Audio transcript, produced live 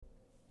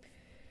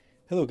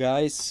Hello,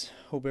 guys.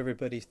 Hope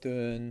everybody's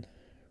doing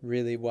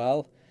really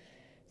well.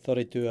 Thought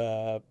I'd do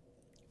a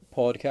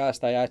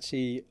podcast. I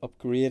actually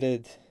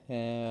upgraded,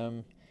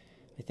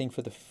 I think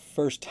for the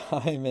first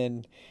time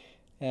in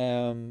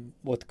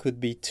what could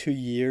be 2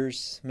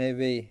 years,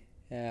 maybe,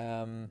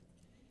 of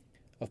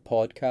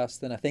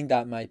podcasting. I think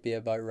that might be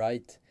about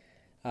right.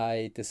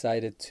 I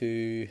decided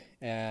to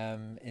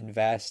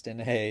invest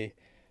in a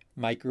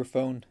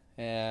microphone,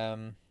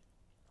 but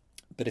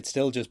it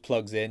still just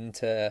plugs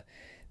into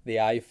the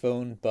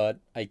iPhone. But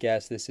I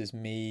guess this is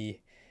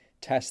me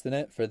testing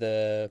it for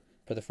the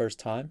first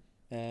time.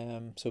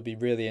 So it'll be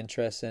really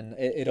interesting.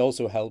 It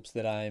also helps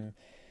that I'm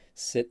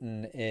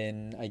sitting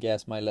in, I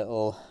guess, my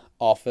little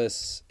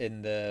office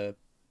in the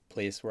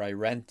place where I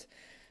rent.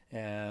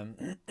 Um,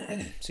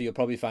 so you'll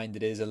probably find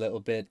it is a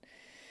little bit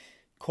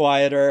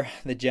quieter,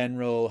 the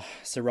general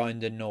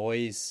surrounding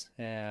noise.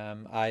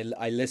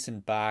 I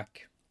listen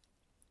back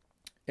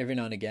every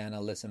now and again.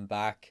 I'll listen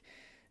back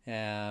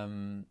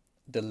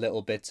the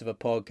little bits of a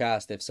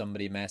podcast if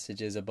somebody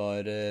messages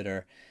about it,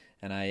 or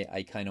and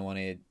I kind of want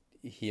to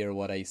hear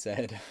what I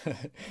said.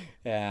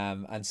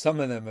 And some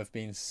of them have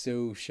been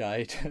so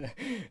shite.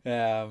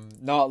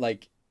 Not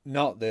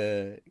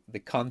the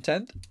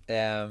content,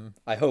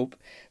 I hope,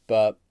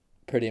 but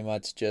pretty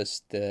much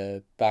just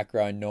the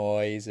background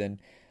noise. And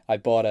I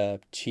bought a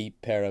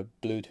cheap pair of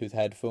Bluetooth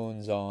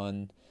headphones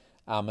on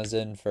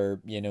Amazon for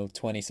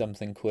 20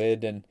 something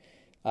quid, and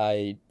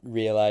I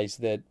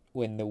realized that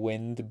when the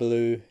wind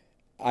blew,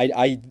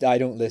 I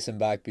don't listen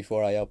back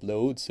before I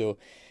upload. So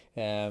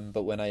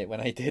but when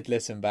I did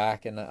listen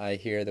back and I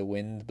hear the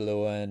wind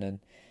blowing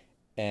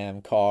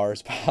and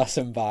cars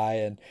passing by,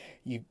 and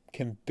you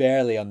can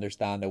barely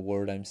understand a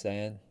word I'm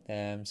saying.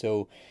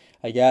 So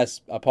I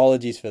guess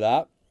apologies for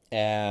that.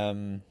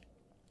 And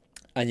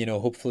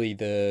hopefully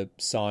the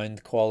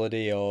sound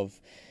quality of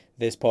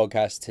this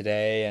podcast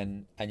today,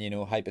 and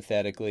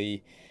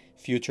hypothetically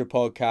future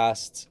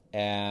podcasts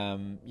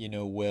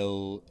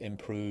will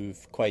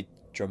improve quite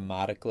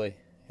dramatically.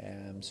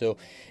 So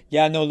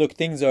yeah, no, look,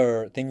 things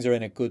are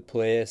in a good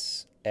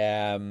place.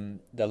 The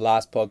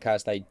last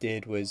podcast I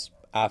did was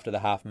after the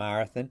half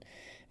marathon.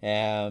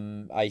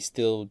 I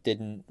still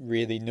didn't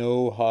really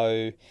know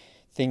how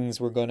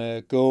things were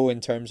gonna go in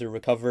terms of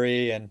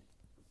recovery and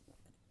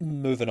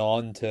moving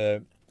on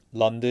to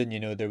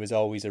London. There was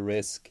always a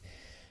risk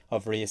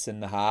of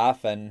racing the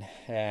half, and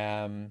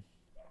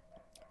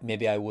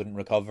maybe I wouldn't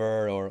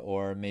recover,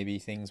 or maybe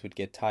things would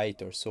get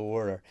tight or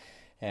sore,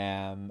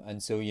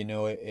 and so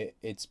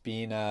it's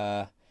been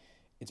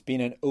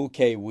an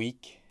okay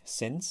week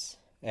since.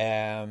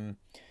 There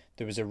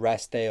was a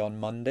rest day on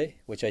Monday,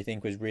 which I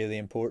think was really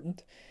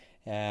important.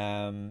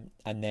 And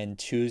then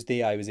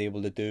Tuesday I was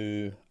able to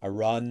do a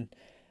run,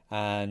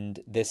 and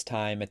this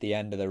time at the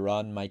end of the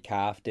run my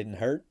calf didn't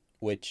hurt,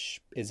 which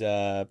is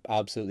a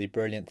absolutely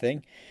brilliant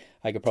thing.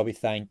 I could probably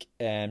thank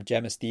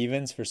Gemma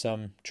Stevens for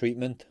some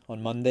treatment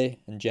on Monday,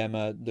 and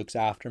Gemma looks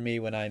after me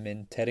when I'm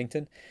in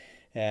Teddington.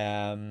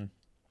 Um,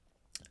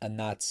 and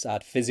that's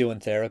at Physio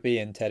and Therapy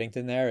in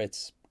Teddington there.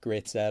 It's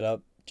great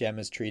setup.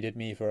 Gemma's treated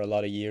me for a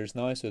lot of years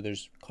now, so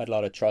there's quite a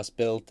lot of trust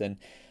built, and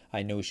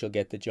I know she'll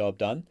get the job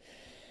done.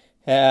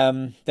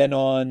 Then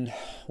on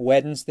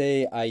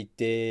Wednesday, I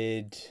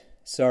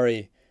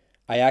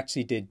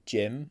actually did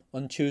gym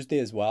on Tuesday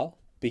as well,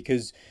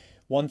 because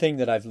one thing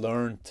that I've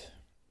learned,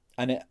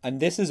 and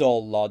this is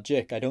all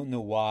logic. I don't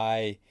know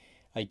why.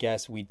 I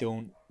guess we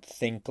don't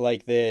think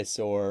like this,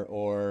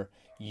 or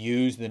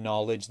use the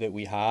knowledge that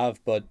we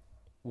have, but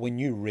when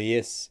you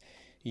race,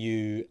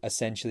 you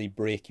essentially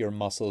break your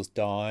muscles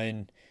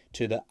down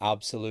to the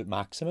absolute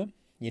maximum.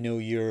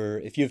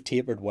 If you've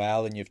tapered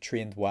well and you've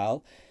trained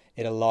well,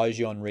 it allows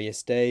you on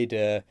race day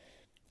to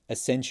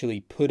essentially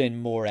put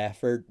in more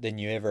effort than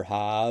you ever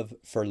have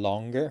for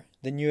longer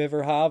than you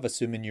ever have,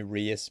 assuming you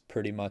race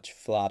pretty much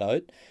flat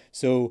out.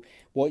 So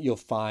what you'll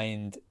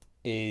find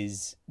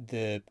is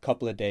the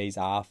couple of days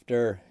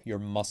after, your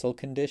muscle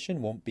condition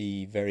won't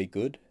be very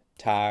good,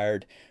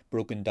 tired,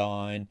 broken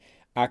down.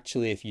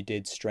 Actually, if you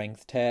did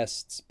strength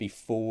tests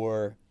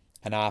before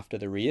and after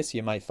the race,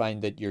 you might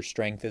find that your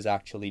strength is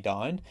actually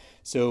down.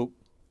 So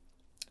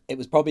it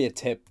was probably a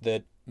tip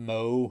that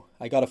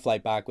I got a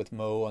flight back with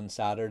Mo on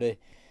Saturday.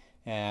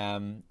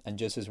 And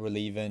just as we're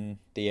leaving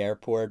the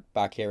airport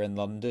back here in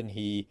London,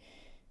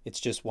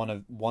 it's just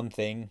one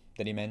thing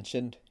that he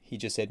mentioned. He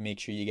just said, make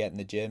sure you get in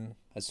the gym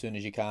as soon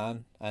as you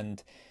can,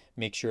 and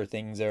make sure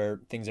things are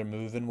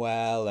moving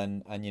well,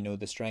 and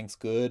the strength's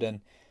good,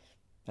 and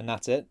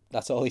that's it.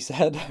 That's all he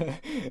said.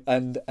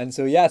 And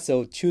so yeah,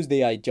 so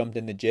Tuesday I jumped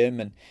in the gym,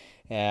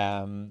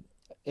 and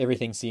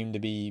everything seemed to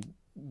be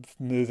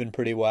moving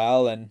pretty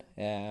well,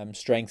 and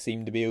strength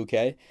seemed to be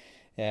okay.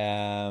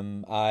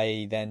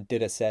 I then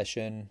did a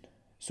session.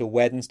 So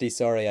Wednesday,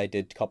 sorry, I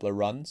did a couple of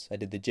runs. I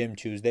did the gym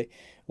Tuesday.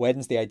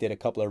 Wednesday I did a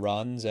couple of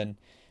runs, and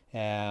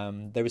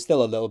there was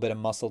still a little bit of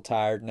muscle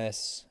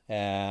tiredness.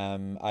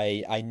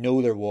 I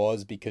know there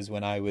was, because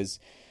when I was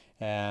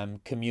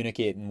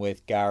communicating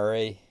with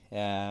Gary,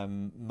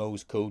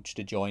 Mo's coach,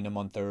 to join him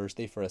on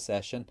Thursday for a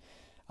session,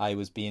 I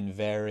was being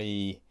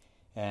very,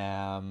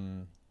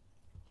 I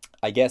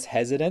guess,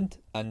 hesitant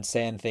and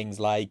saying things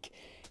like,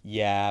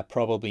 yeah,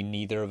 probably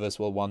neither of us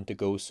will want to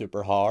go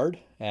super hard.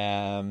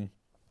 And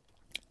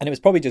it was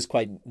probably just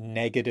quite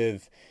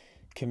negative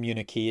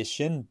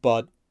communication,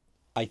 but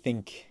I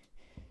think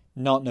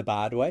not in a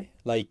bad way.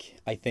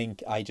 Like, I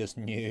think I just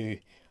knew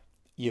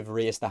you've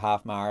raced a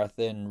half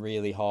marathon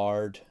really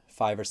hard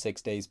 5 or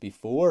 6 days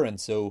before, and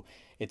so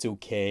it's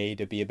okay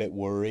to be a bit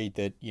worried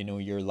that, you know,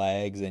 your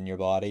legs and your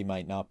body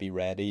might not be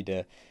ready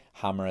to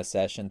hammer a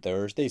session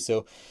Thursday.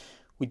 So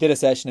we did a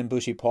session in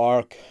Bushy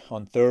Park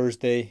on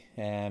Thursday,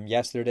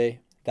 yesterday.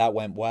 That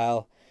went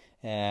well.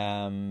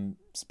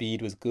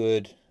 Speed was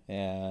good.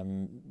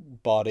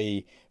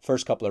 Body,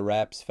 first couple of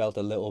reps felt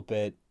a little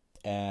bit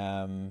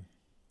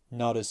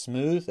not as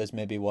smooth as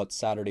maybe what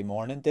Saturday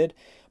morning did,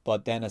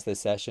 but then as the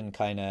session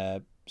kind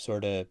of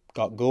sort of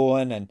got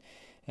going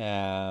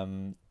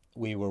and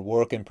we were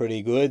working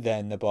pretty good,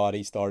 then the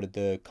body started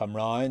to come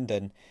round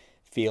and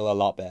feel a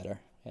lot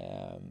better.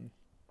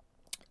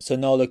 So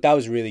no, look, that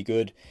was really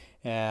good.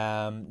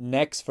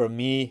 Next for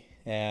me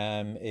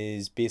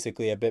is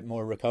basically a bit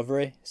more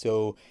recovery.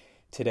 So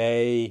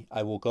today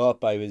I woke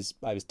up, I was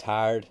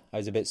tired, I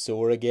was a bit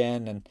sore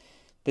again, and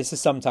this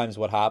is sometimes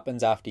what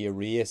happens after your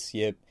race.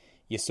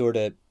 You sort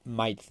of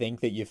might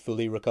think that you've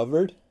fully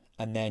recovered,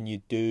 and then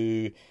you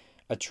do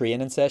a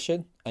training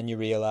session and you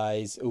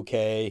realize,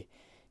 okay,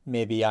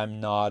 maybe I'm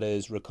not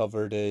as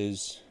recovered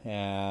as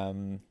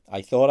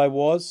I thought I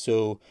was.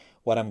 So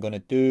what I'm going to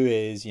do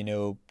is, you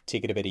know,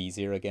 take it a bit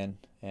easier again.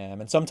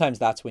 And sometimes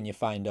that's when you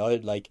find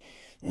out, like,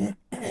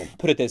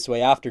 put it this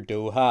way, after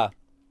Doha,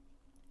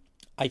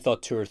 I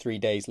thought 2 or 3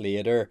 days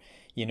later,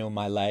 you know,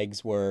 my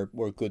legs were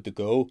good to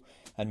go.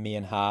 And me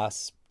and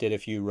Haas did a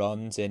few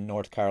runs in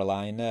North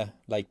Carolina,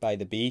 like by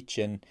the beach.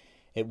 And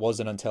it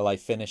wasn't until I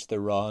finished the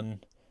run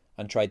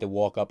and tried to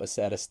walk up a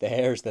set of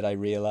stairs that I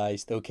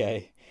realized,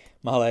 okay,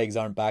 my legs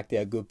aren't back to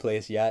a good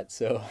place yet.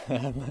 So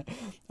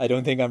I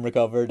don't think I'm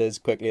recovered as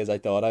quickly as I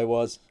thought I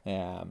was.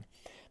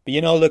 But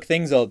you know, look,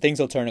 things will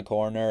turn a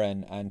corner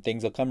and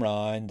things will come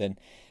round, and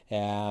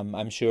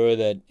I'm sure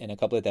that in a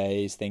couple of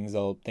days things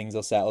will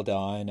settle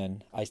down,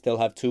 and I still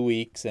have 2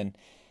 weeks, and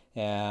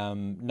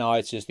now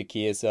it's just a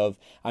case of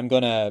I'm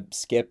gonna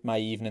skip my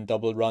evening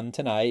double run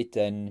tonight,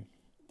 and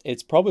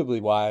it's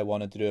probably why I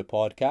wanted to do a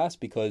podcast,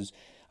 because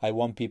I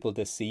want people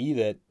to see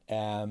that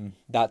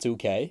that's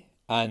okay,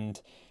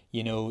 and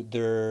you know,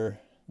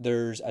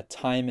 there's a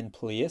time and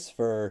place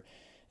for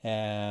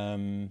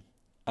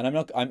and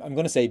I'm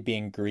going to say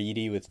being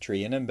greedy with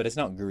training, but it's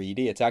not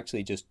greedy. It's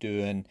actually just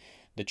doing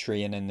the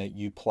training that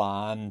you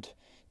planned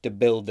to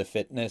build the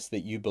fitness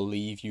that you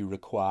believe you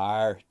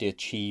require to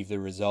achieve the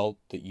result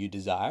that you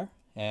desire.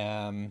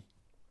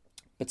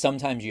 But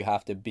sometimes you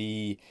have to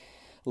be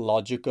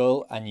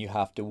logical and you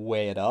have to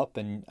weigh it up,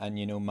 and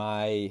you know,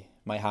 my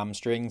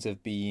hamstrings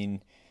have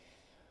been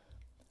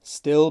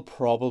still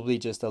probably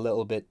just a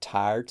little bit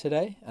tired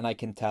today, and I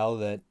can tell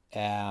that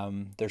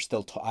they're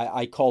still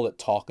I call it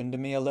talking to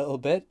me a little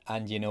bit.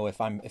 And you know, if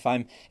I'm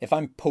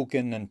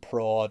poking and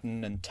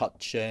prodding and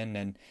touching,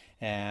 and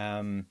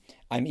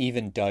I'm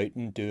even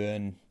doubting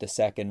doing the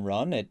second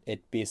run,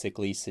 it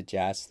basically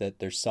suggests that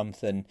there's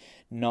something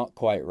not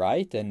quite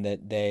right, and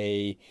that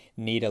they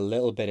need a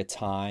little bit of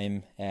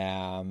time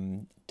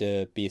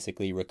to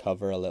basically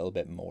recover a little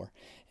bit more.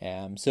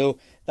 So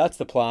that's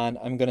the plan.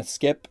 I'm going to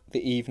skip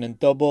the evening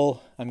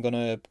double. I'm going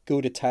to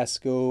go to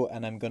Tesco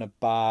and I'm going to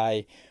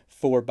buy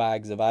 4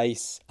 bags of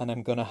ice, and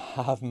I'm going to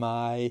have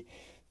my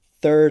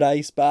third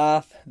ice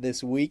bath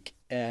this week.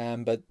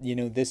 But you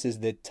know, this is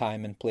the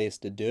time and place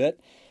to do it.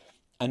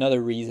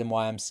 Another reason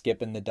why I'm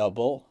skipping the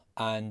double,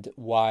 and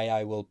why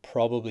I will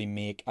probably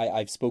make,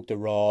 I've spoke to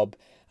Rob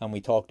and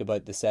we talked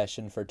about the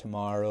session for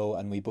tomorrow,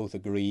 and we both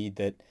agreed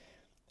that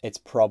it's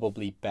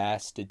probably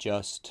best to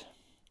just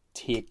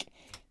take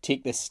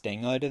the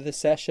sting out of the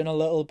session a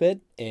little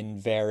bit in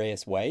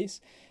various ways,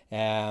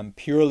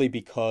 purely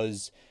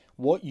because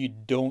what you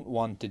don't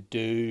want to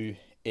do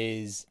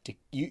is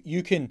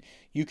you can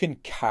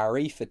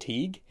carry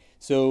fatigue.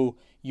 So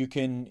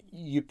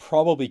you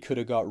probably could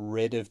have got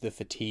rid of the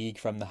fatigue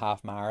from the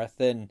half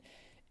marathon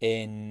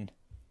in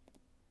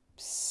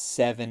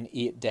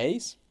 7-8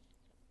 days.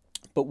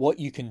 But what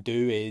you can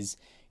do is,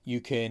 you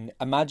can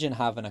imagine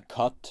having a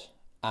cut,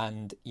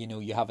 and you know,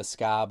 you have a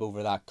scab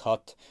over that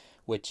cut,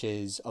 which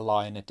is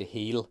allowing it to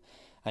heal,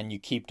 and you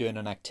keep doing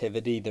an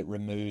activity that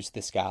removes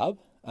the scab.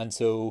 And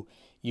so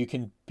you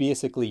can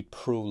basically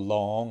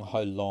prolong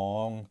how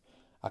long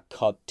a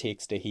cut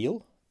takes to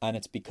heal, and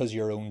it's because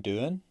your own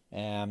doing.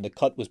 The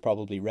cut was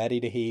probably ready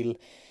to heal.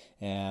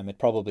 It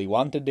probably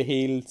wanted to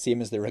heal,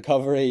 same as the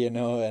recovery, you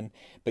know.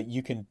 But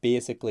you can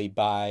basically,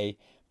 by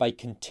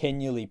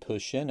continually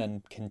pushing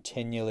and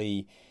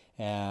continually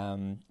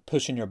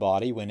pushing your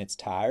body when it's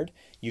tired,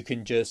 you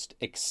can just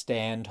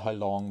extend how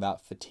long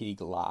that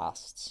fatigue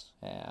lasts.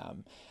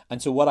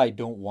 And so what I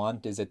don't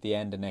want is, at the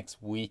end of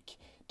next week,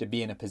 to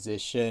be in a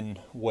position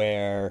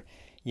where,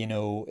 you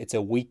know, it's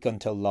a week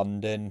until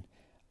London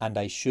and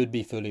I should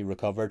be fully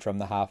recovered from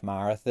the half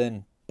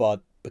marathon,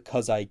 but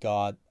because I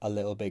got a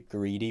little bit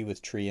greedy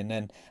with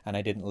training and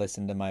I didn't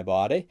listen to my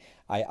body,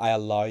 I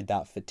allowed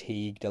that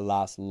fatigue to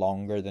last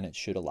longer than it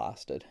should have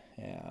lasted.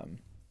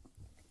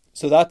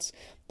 So that's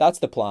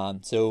the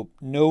plan. So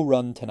no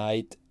run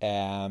tonight.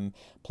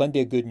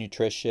 Plenty of good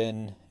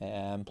nutrition.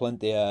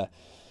 Plenty of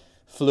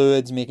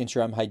fluids, making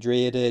sure I'm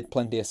hydrated.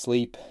 Plenty of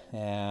sleep.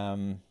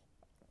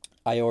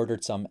 I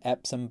ordered some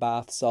Epsom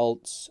bath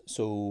salts.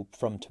 So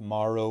from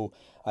tomorrow,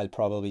 I'll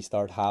probably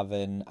start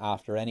having,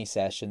 after any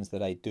sessions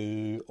that I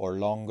do or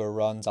longer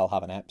runs, I'll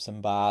have an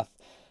Epsom bath.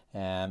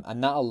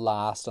 And that'll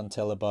last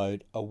until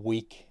about a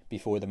week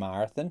before the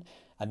marathon.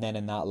 And then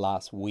in that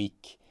last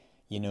week,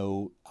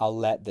 I'll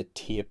let the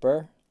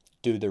taper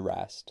do the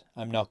rest.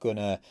 I'm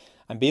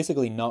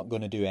basically not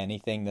going to do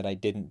anything that I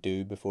didn't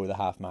do before the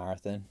half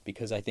marathon,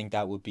 because I think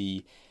that would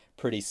be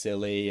pretty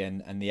silly,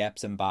 and the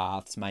Epsom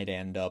baths might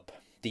end up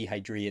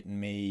dehydrating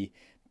me,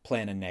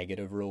 playing a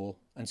negative role.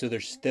 And so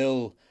there's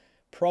still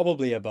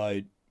probably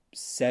about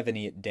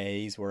 7-8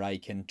 days where I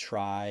can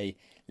try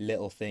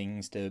little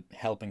things to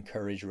help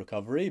encourage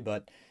recovery.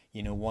 But,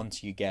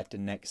 once you get to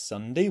next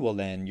Sunday, well,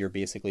 then you're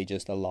basically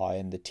just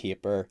allowing the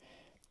taper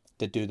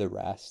to do the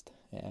rest.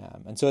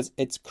 And so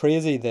it's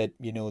crazy that,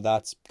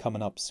 that's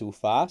coming up so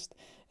fast.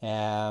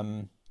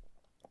 I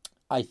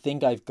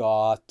think I've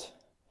got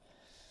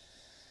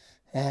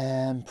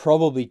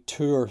probably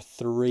 2 or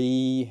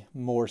 3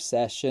 more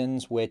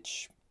sessions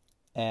which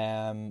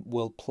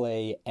will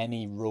play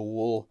any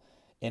role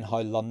in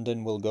how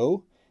London will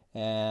go.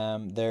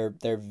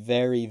 They're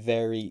very,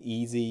 very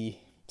easy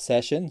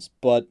sessions,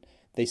 but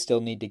they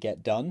still need to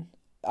get done.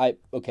 I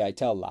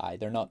tell a lie.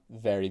 They're not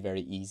very,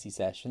 very easy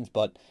sessions,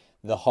 but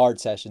the hard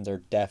sessions are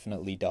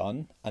definitely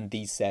done, and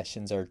these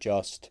sessions are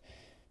just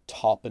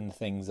topping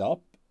things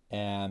up,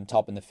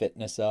 topping the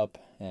fitness up.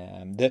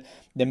 The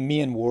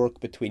main work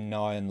between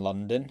now and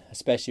London,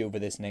 especially over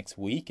this next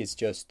week, is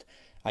just,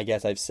 I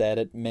guess I've said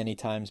it many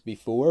times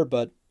before,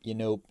 but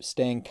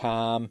staying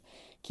calm,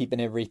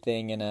 keeping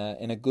everything in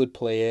a good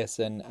place,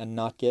 and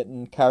not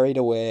getting carried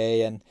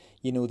away. And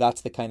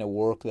that's the kind of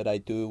work that I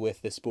do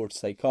with the sports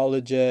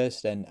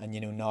psychologist and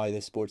now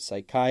the sports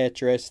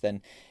psychiatrist.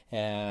 And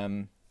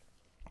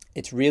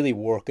it's really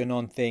working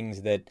on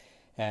things that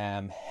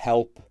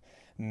help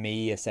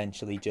me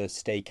essentially just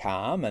stay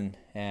calm. And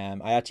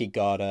I actually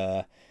got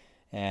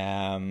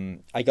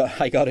I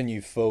got a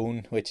new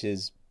phone, which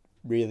is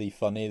really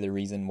funny. The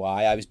reason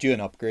why, I was due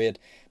an upgrade,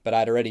 but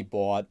I'd already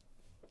bought,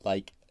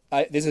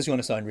 this is going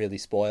to sound really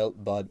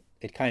spoiled, but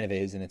it kind of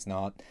is and it's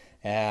not.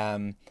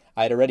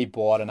 I'd already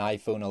bought an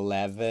iPhone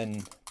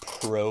 11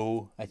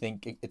 Pro, I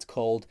think it's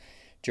called,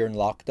 during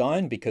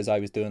lockdown, because I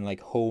was doing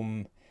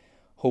home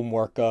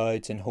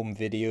workouts and home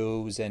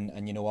videos, and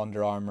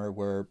Under Armour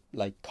were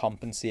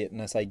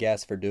compensating us, I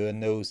guess, for doing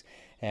those.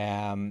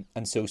 And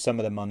so some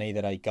of the money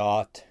that I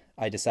got,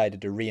 I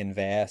decided to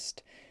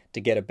reinvest to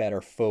get a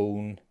better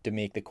phone to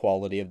make the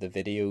quality of the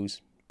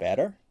videos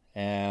better.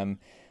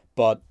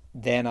 But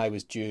then I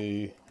was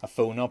due a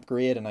phone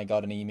upgrade, and I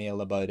got an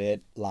email about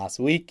it last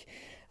week.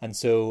 And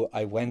so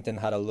I went and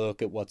had a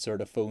look at what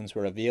sort of phones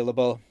were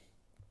available.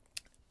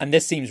 And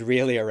this seems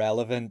really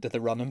irrelevant to the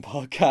running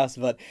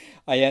podcast, but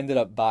I ended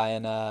up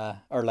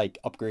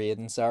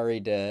upgrading,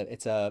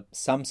 it's a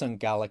Samsung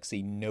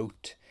Galaxy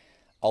Note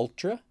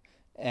Ultra.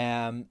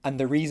 And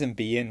the reason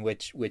being,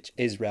 which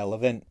is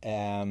relevant,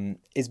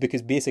 is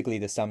because basically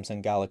the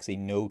Samsung Galaxy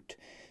Note,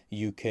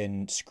 you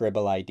can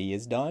scribble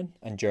ideas down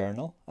and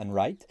journal and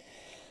write.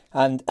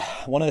 And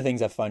one of the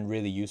things I found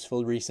really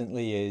useful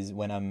recently is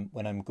when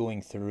I'm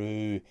going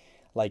through,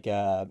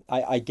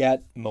 I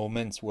get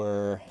moments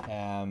where,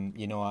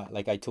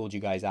 like I told you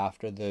guys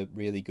after the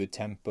really good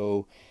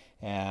tempo,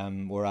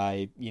 where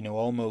I,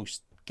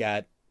 almost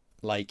get,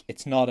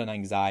 it's not an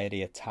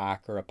anxiety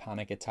attack or a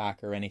panic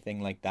attack or anything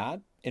like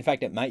that. In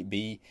fact, it might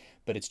be,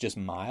 but it's just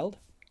mild.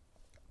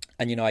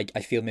 And,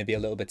 I feel maybe a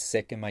little bit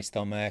sick in my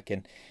stomach,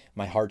 and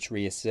my heart's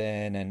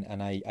racing,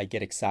 and I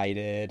get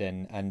excited,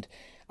 and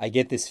I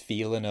get this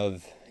feeling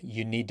of,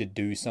 you need to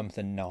do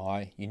something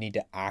now. You need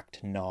to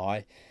act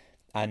now.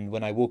 And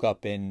when I woke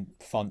up in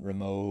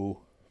Font-Romeu,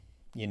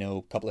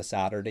 a couple of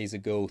Saturdays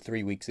ago,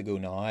 3 weeks ago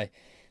now,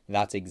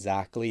 that's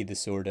exactly the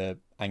sort of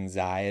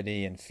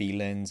anxiety and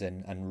feelings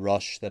and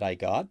rush that I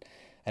got.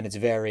 And it's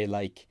very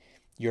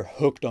you're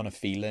hooked on a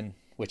feeling,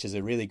 which is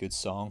a really good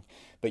song,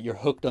 but you're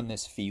hooked on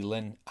this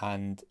feeling,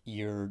 and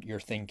you're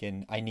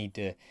thinking, I need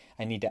to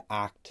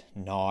act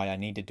now. I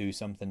need to do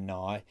something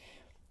now.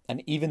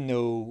 And even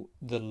though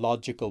the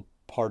logical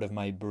part of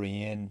my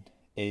brain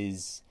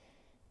is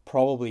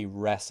probably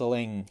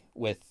wrestling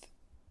with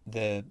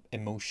the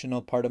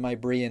emotional part of my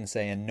brain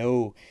saying,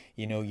 no,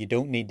 you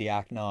don't need to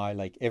act now,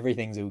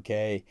 everything's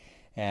okay,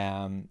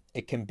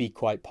 it can be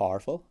quite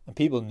powerful. And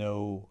people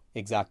know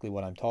exactly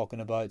what I'm talking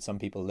about. Some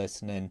people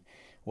listening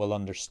will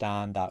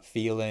understand that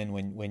feeling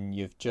when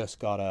you've just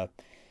got a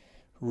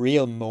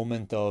real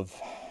moment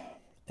of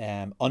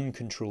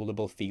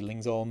uncontrollable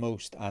feelings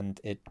almost, and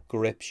it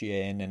grips you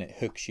in and it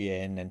hooks you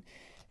in,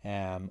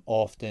 and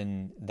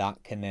often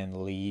that can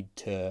then lead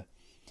to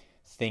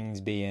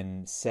things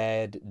being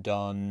said,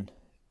 done,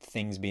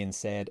 things being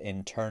said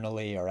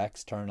internally or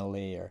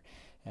externally, or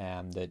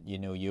that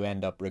you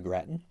end up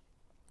regretting.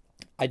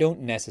 I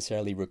don't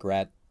necessarily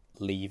regret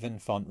leaving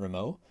Font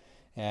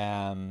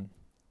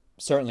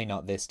certainly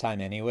not this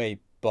time anyway.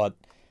 But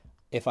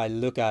if I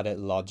look at it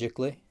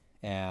logically,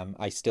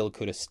 I still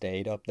could have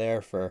stayed up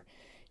there for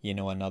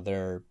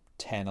another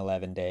 10,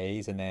 11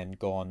 days and then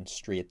gone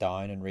straight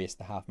down and raced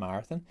the half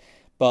marathon.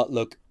 But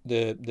look,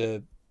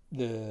 the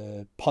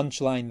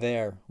punchline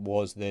there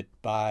was that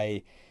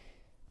by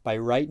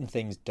writing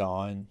things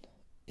down,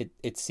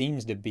 it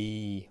seems to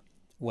be,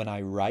 when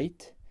I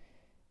write,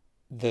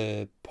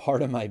 the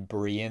part of my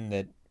brain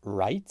that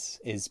writes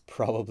is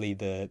probably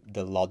the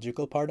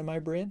logical part of my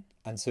brain.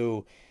 And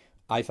so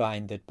I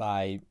find that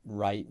by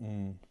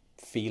writing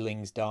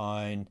feelings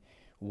down,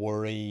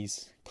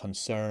 worries,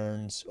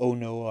 concerns, oh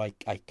no, I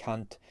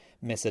can't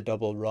miss a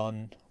double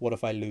run, what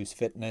if I lose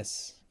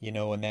fitness,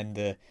 and then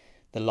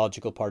the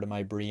logical part of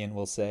my brain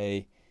will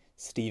say,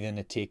 Stephen,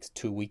 it takes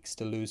 2 weeks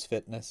to lose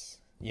fitness.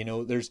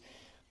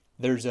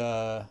 There's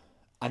a,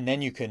 and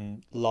then you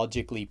can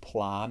logically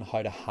plan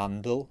how to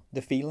handle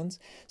the feelings.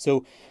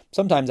 So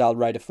sometimes I'll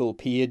write a full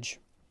page.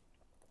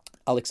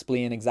 I'll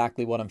explain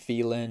exactly what I'm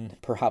feeling,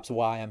 perhaps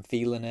why I'm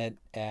feeling it.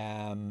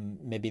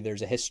 Maybe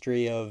there's a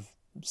history of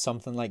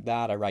something like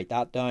that. I write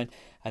that down,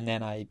 and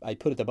then I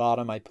put at the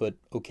bottom, I put,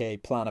 okay,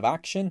 plan of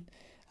action.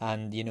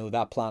 And,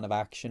 that plan of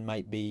action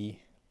might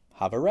be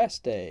have a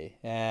rest day.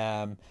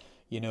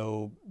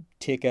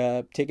 Take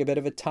a bit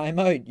of a time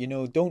out.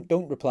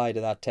 Don't reply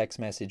to that text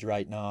message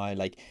right now.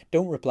 Like,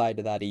 don't reply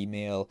to that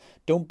email.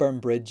 Don't burn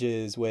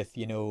bridges with,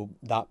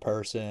 that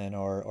person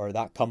or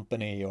that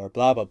company or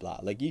blah, blah, blah.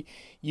 Like,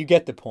 you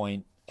get the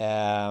point.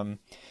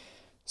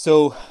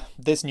 So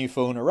this new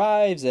phone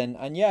arrives,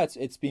 and yeah,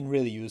 it's been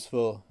really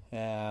useful.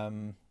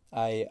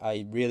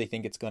 I really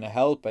think it's going to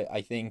help.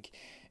 I think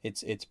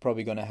it's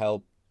probably going to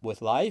help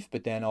with life,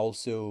 but then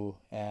also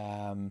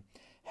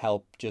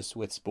help just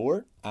with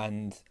sport,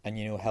 and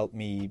help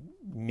me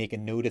make a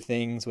note of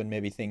things when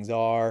maybe things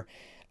are.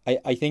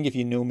 I think if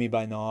you know me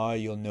by now,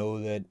 you'll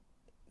know that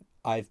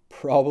I've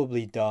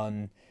probably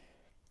done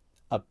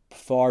a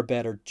far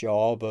better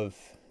job of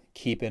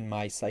keeping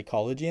my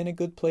psychology in a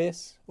good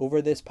place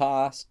over this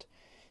past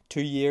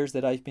 2 years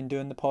that I've been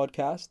doing the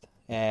podcast,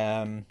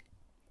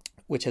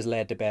 which has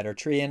led to better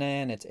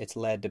training. It's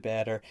led to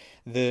better,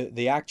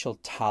 the actual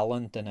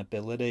talent and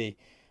ability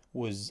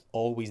was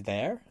always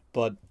there.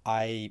 But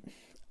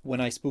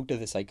when I spoke to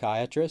the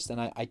psychiatrist, and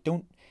I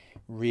don't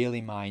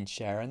really mind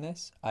sharing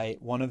this,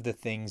 one of the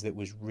things that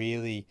was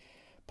really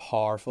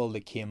powerful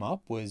that came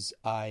up was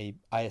I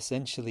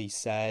essentially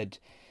said,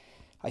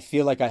 I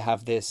feel like I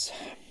have this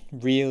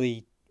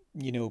really,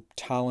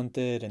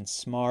 talented and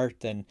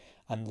smart and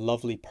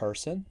lovely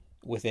person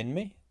within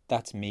me.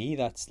 That's me.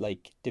 That's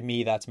like, to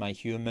me, that's my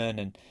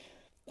human,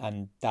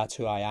 and that's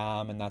who I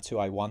am, and that's who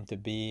I want to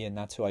be, and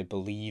that's who I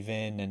believe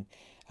in,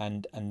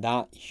 and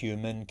that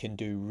human can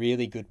do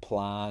really good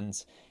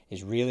plans,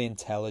 is really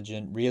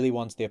intelligent, really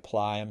wants to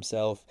apply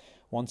himself,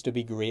 wants to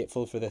be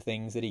grateful for the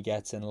things that he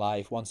gets in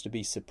life, wants to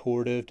be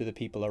supportive to the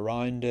people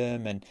around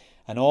him, and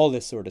all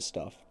this sort of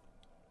stuff.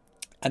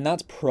 And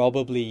that's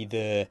probably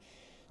the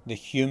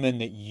human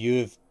that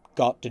you've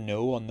got to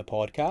know on the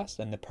podcast,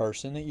 and the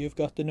person that you've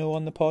got to know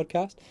on the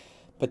podcast.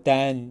 But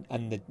then,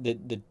 and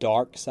the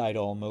dark side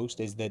almost,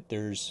 is that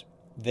there's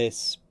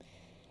this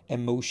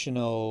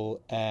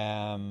emotional,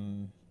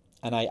 and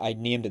I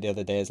named it the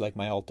other day as like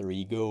my alter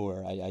ego,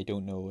 or I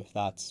don't know if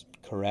that's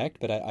correct,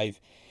 but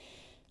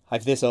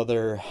I've this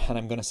other, and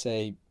I'm gonna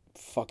say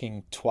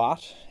fucking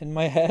twat in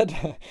my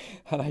head.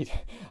 And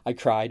I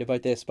cried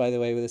about this, by the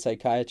way, with a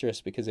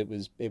psychiatrist, because it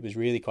was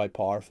really quite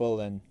powerful,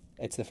 and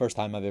it's the first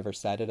time I've ever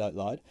said it out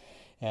loud.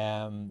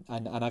 And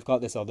I've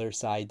got this other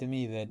side to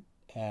me that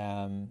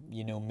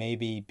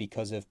maybe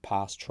because of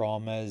past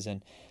traumas,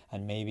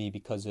 and maybe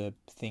because of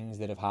things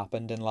that have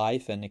happened in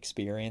life, and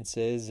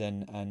experiences,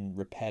 and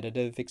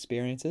repetitive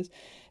experiences,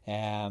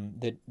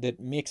 that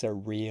makes a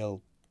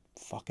real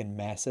fucking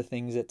mess of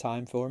things at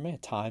times,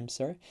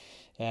 sorry.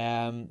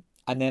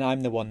 And then I'm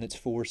the one that's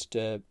forced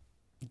to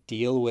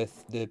deal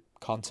with the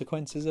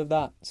consequences of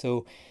that.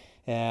 So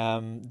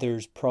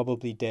there's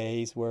probably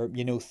days where,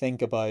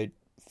 think about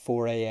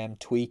 4 a.m.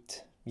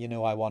 tweet,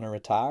 I want to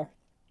retire.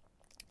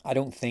 I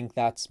don't think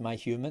that's my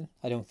human.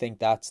 I don't think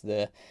that's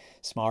the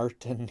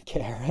smart and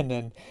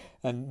caring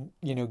and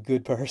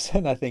good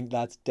person. I think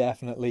that's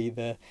definitely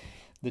the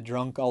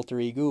drunk alter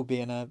ego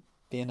being a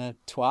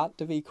twat,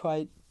 to be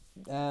quite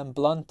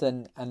blunt.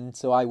 And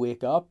so I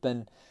wake up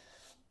and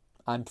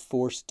I'm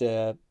forced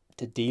to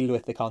deal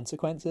with the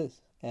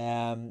consequences.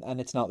 And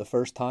it's not the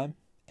first time.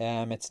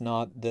 It's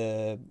not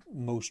the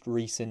most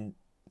recent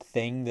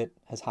thing that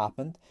has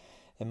happened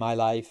in my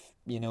life.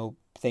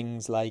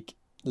 Things like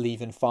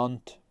leaving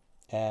Font.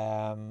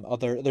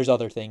 There's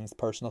other things,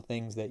 personal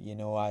things that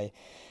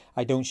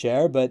I don't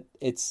share, but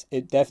it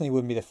definitely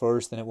wouldn't be the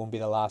first, and it won't be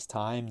the last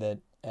time that.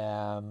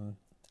 And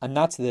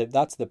that's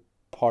the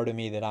part of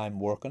me that I'm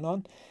working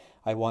on.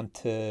 I want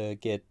to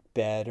get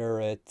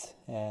better at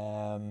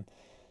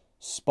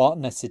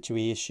spotting a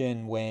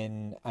situation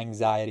when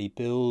anxiety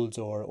builds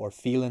or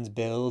feelings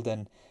build,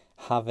 and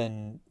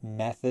having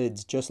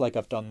methods, just like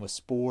I've done with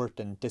sport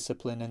and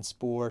discipline in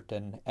sport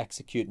and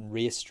executing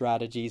race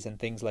strategies and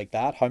things like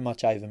that, how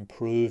much I've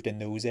improved in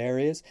those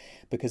areas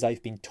because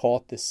I've been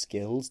taught the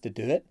skills to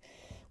do it.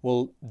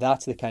 Well,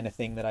 that's the kind of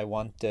thing that I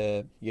want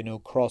to,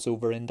 cross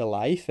over into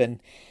life. And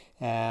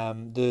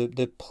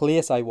the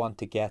place I want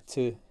to get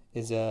to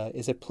is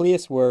a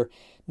place where,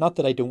 not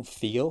that I don't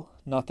feel,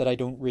 not that I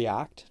don't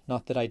react,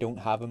 not that I don't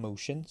have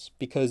emotions,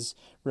 because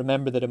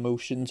remember that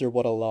emotions are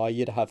what allow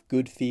you to have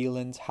good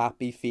feelings,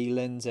 happy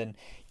feelings, and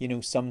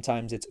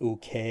sometimes it's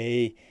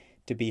okay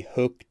to be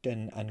hooked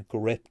and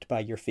gripped by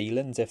your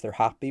feelings if they're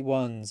happy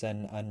ones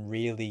and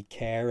really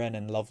caring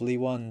and lovely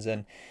ones,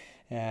 and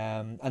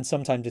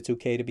sometimes it's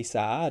okay to be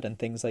sad and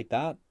things like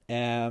that.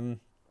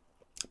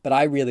 But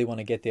I really want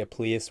to get to a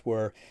place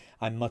where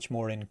I'm much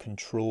more in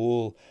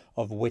control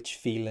of which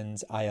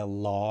feelings I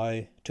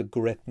allow to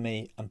grip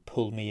me and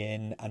pull me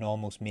in and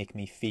almost make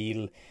me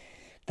feel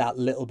that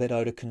little bit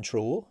out of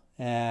control.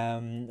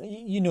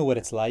 You know what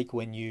it's like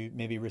when you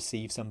maybe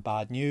receive some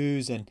bad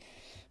news, and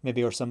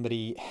maybe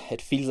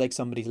it feels like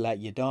somebody's let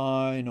you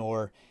down,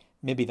 or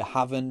maybe they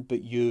haven't,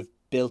 but you've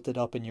built it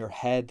up in your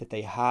head that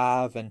they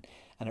have, and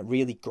it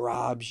really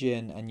grabs you,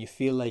 and you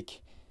feel like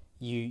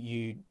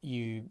you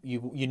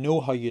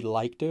know how you'd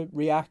like to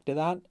react to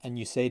that, and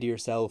you say to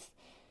yourself,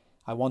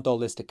 I want all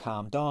this to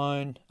calm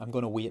down, I'm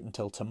going to wait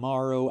until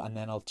tomorrow, and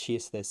then I'll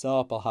chase this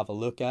up, I'll have a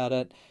look at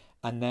it.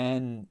 And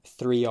then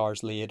 3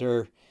 hours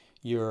later,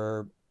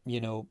 you're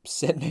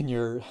sitting in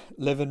your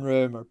living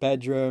room or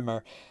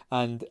bedroom,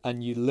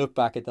 and you look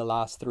back at the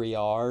last 3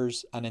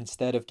 hours, and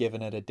instead of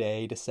giving it a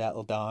day to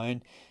settle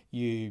down,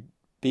 you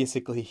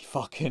basically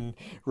fucking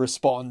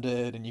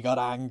responded, and you got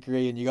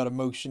angry, and you got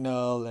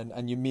emotional,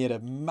 and you made a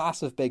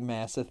massive big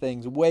mess of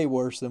things, way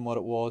worse than what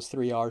it was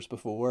 3 hours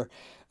before.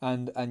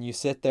 And you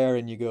sit there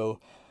and you go,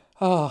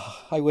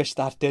 oh, I wish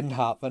that didn't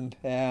happen.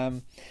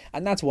 And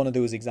that's one of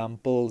those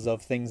examples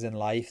of things in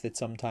life that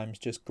sometimes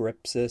just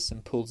grips us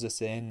and pulls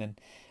us in,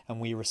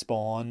 and we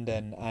respond,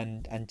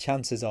 and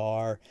chances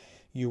are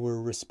you were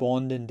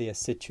responding to a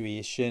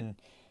situation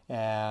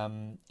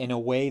in a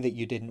way that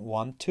you didn't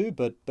want to,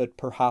 but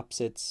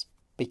perhaps it's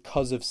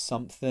because of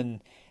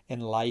something in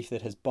life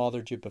that has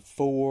bothered you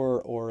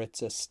before, or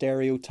it's a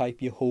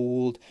stereotype you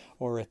hold,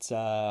 or it's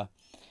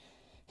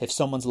if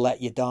someone's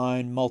let you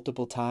down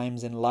multiple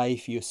times in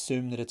life, you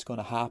assume that it's going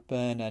to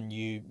happen, and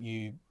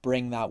you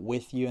bring that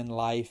with you in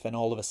life, and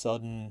all of a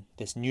sudden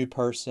this new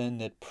person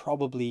that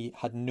probably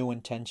had no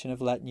intention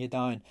of letting you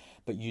down,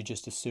 but you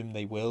just assume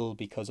they will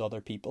because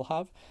other people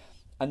have.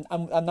 And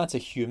that's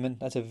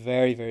that's a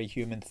very, very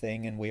human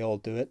thing, and we all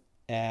do it.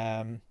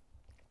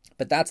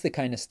 But that's the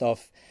kind of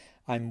stuff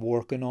I'm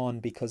working on,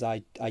 because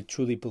I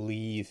truly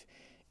believe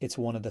it's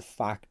one of the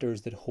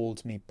factors that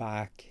holds me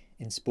back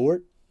in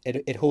sport.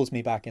 It holds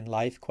me back in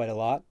life quite a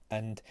lot.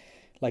 And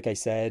like I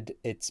said,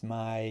 it's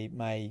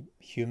my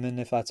human,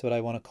 if that's what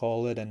I want to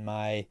call it, and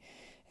my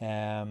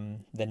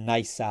the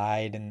nice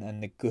side,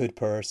 and the good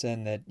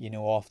person that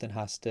often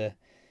has to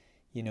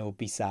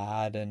be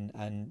sad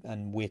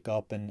and wake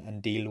up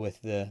and deal with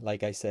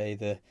like I say,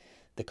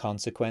 the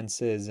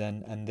consequences,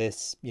 and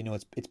this,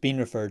 it's been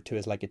referred to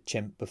as like a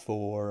chimp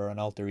before, or an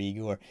alter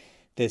ego, or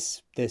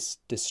this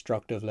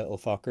destructive little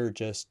fucker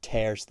just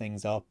tears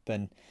things up,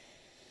 and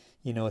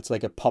it's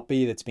like a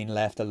puppy that's been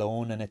left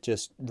alone, and it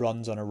just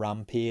runs on a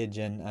rampage,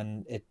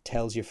 and it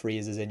tells you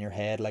phrases in your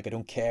head like, I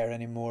don't care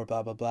anymore,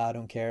 blah blah blah, I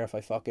don't care if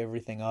I fuck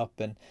everything up,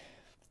 and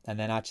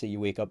then actually you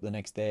wake up the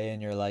next day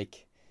and you're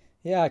like,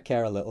 yeah, I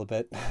care a little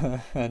bit.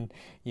 And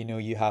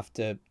you have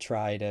to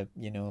try to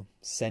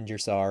send your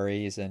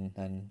sorries,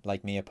 and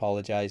like me,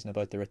 apologizing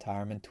about the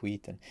retirement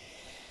tweet. And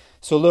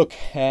so look,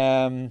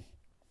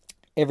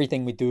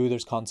 everything we do,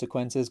 there's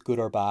consequences, good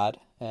or bad.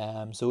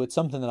 So it's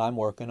something that I'm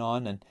working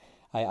on, and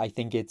I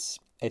think it's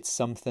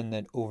something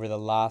that over the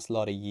last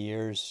lot of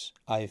years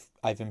I've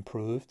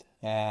improved.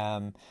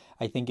 I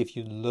think if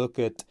you look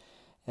at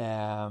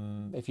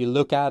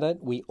it,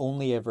 we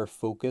only ever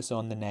focus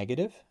on the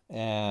negative.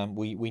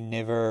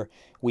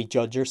 We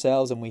judge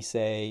ourselves, and we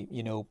say,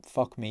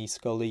 fuck me,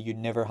 Scully, you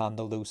never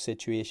handle those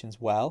situations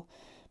well.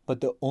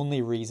 But the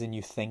only reason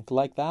you think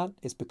like that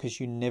is because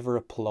you never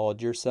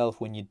applaud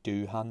yourself when you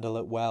do handle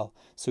it well.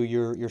 So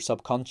your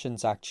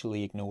subconscious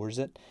actually ignores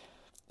it.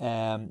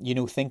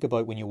 Think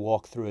about when you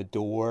walk through a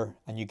door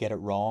and you get it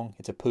wrong.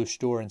 It's a push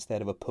door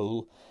instead of a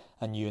pull,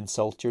 and you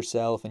insult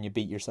yourself and you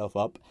beat yourself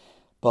up.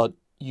 But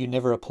you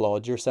never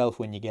applaud yourself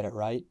when you get it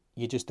right.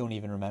 You just don't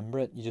even remember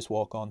it. You just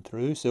walk on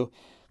through. So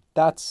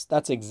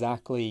that's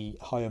exactly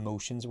how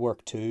emotions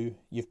work too.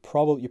 You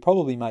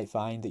probably might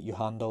find that you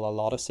handle a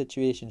lot of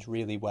situations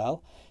really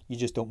well. You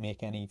just don't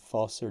make any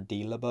fuss or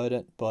deal about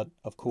it. But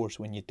of course,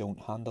 when you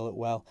don't handle it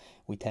well,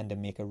 we tend to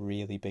make a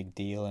really big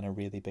deal and a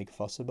really big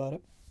fuss about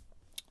it.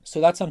 So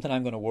that's something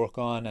I'm going to work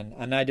on,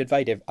 and I'd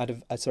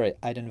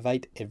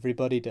invite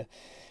everybody to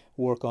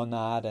work on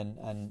that,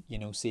 and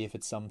see if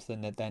it's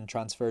something that then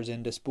transfers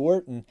into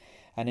sport and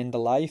into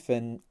life.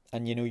 And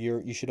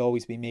you should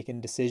always be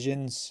making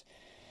decisions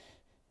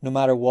no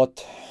matter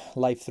what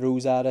life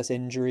throws at us,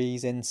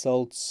 injuries,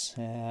 insults,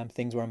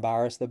 things we're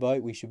embarrassed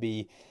about. We should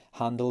be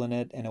handling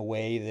it in a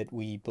way that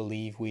we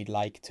believe we'd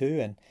like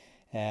to,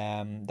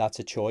 and that's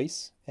a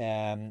choice.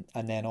 And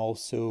then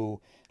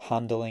also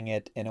handling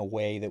it in a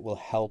way that will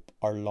help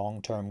our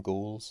long-term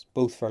goals,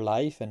 both for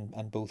life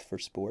and both for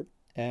sport.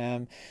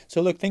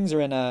 So look, things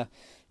are in a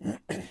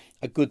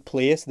a good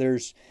place.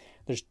 There's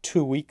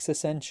 2 weeks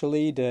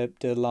essentially to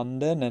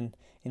London, and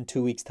in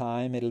 2 weeks'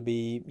 time it'll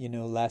be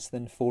less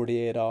than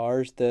 48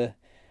 hours.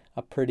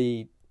 A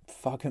pretty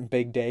fucking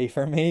big day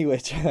for me,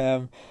 which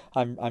I'm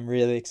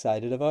really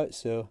excited about.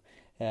 So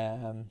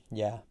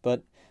yeah,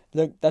 but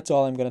look, that's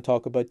all I'm going to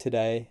talk about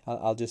today.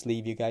 I'll just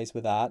leave you guys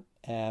with that.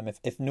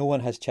 If no one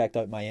has checked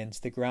out my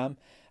Instagram,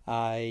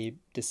 I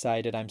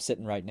decided, I'm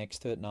sitting right next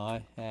to it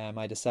now.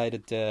 I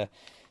decided to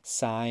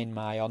sign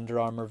my Under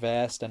Armour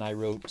vest, and I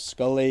wrote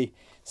Scully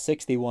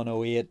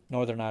 6108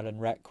 Northern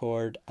Ireland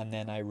record, and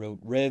then I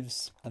wrote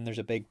Rivs, and there's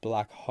a big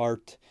black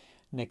heart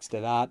next to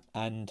that.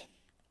 And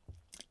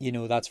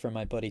that's for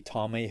my buddy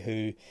Tommy,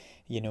 who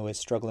is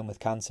struggling with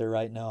cancer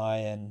right now,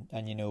 and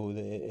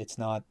it's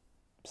not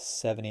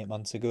 7-8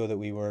 months ago that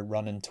we were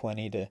running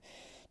 20 to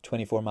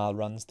 24 mile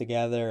runs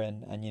together,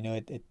 and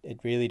it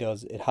really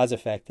does, it has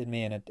affected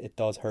me, and it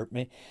does hurt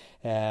me.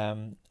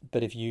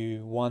 But if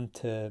you want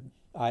to,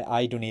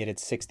 I donated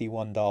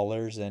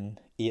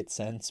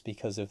 $61.08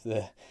 because of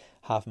the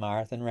half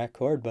marathon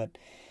record. But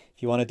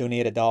if you want to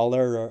donate $1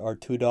 or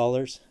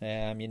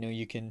 $2,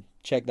 you can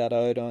check that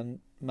out on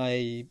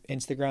my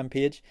Instagram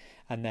page.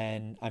 And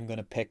then I'm going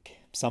to pick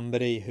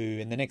somebody who,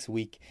 in the next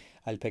week,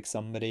 I'll pick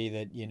somebody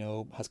that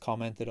has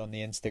commented on the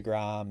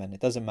Instagram, and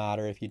it doesn't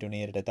matter if you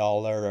donated $1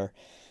 or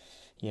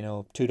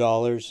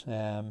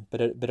 $2,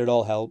 but it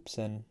all helps.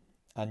 And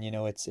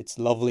it's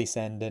lovely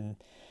sending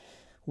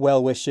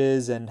well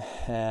wishes, and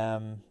I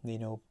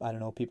don't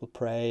know, people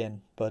pray,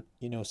 but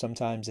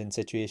sometimes in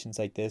situations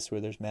like this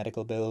where there's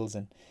medical bills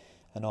and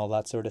all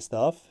that sort of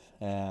stuff,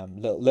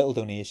 little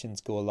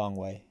donations go a long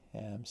way.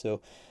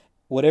 So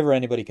whatever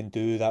anybody can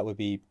do, that would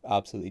be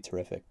absolutely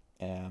terrific.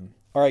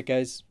 All right,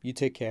 guys, you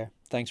take care.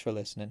 Thanks for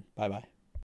listening. Bye bye.